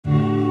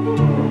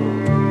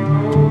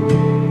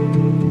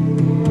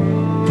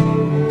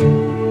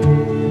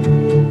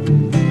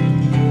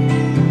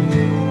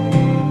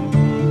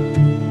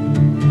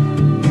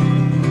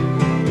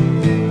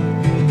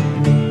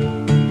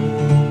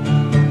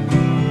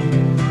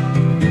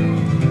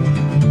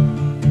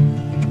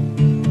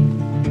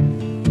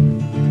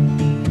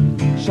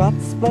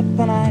split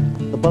the night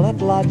the bullet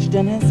lodged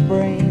in his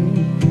brain.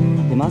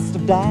 He must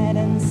have died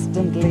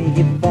instantly,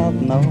 he felt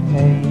no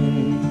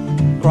pain.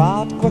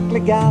 Crowd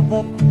quickly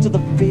gathered to the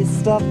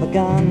feast of the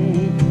gun,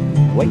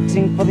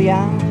 waiting for the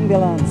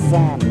ambulance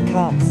and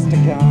cops to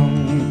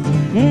come.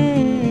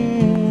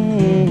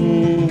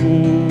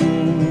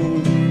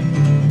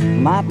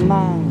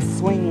 Madman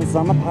swings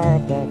on the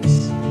parapet.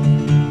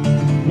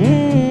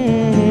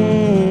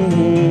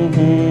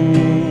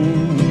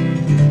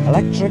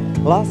 Electric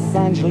Los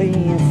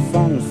Angeles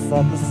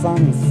sunset, the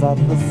sunset,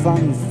 the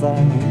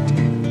sunset.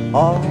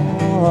 Oh.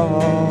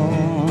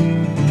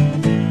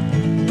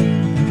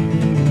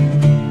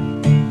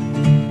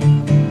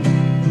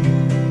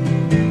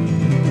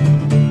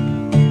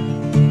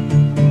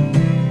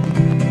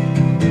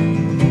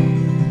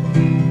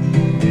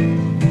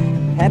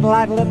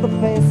 Headlight lit the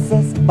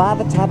faces by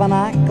the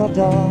tabernacle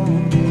door,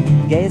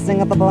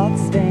 gazing at the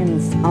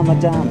bloodstains on the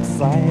damp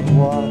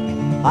sidewalk.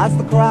 As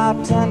the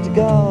crowd turned to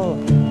go,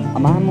 a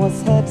man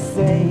was heard to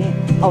say,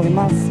 oh, he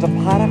must have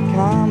had it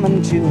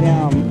coming to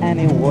him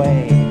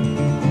anyway.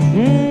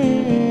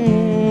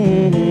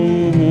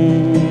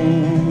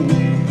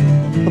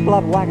 The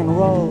blood wagon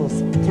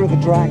rolls through the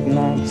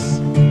dragnet.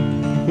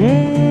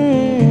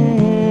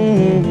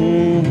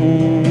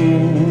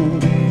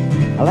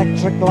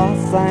 Electric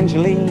Los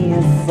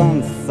Angeles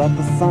sunset,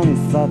 the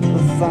sunset, the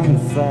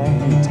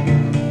sunset.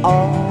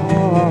 Oh.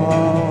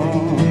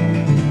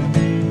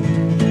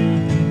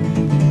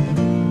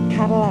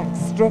 Cadillacs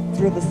strip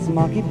through the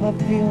smoky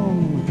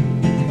perfume.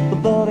 The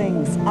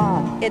buildings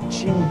are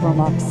itching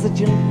from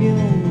oxygen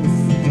fumes.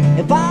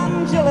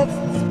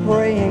 Evangelists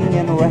praying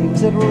in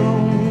rented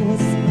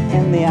rooms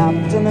in the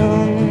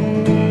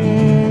afternoons.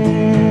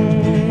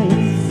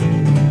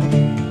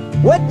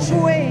 Which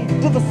way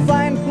do the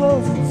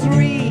signposts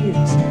read?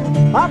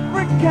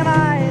 African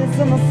eyes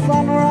in the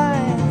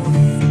sunrise.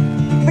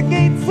 The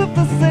gates of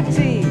the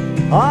city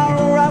are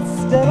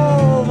rusted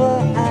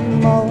over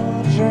and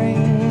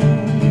moldering.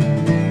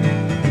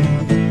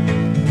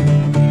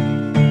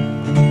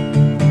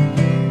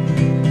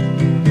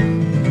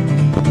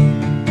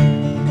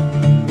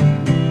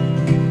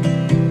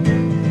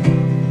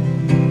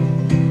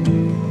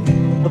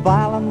 The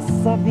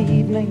violence of the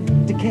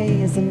evening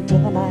decays into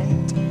the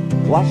night,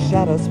 while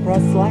shadows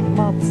press like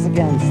moths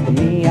against the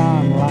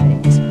neon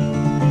light.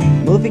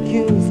 Movie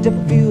cues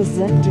diffuse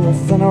into a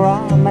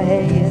cinerama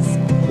haze,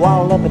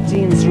 while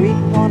libertines read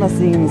porno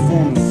scenes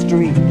in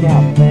street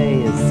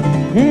cafes.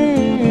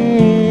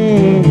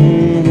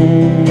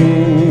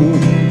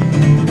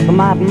 The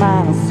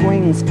madman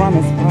swings from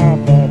his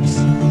parapet.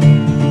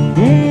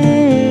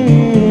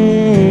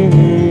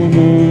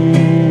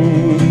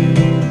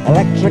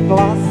 Electric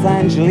Los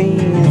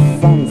Angeles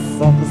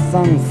sunset, the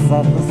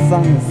sunset, the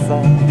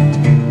sunset.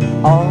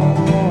 Oh.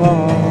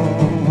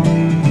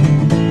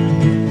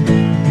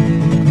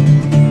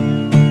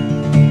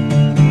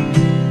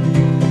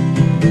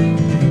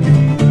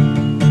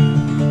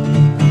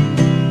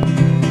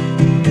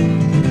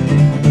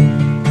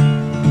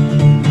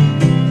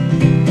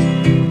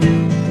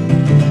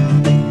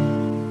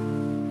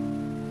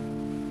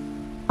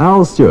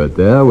 Al Stewart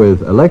there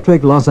with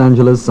Electric Los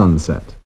Angeles Sunset.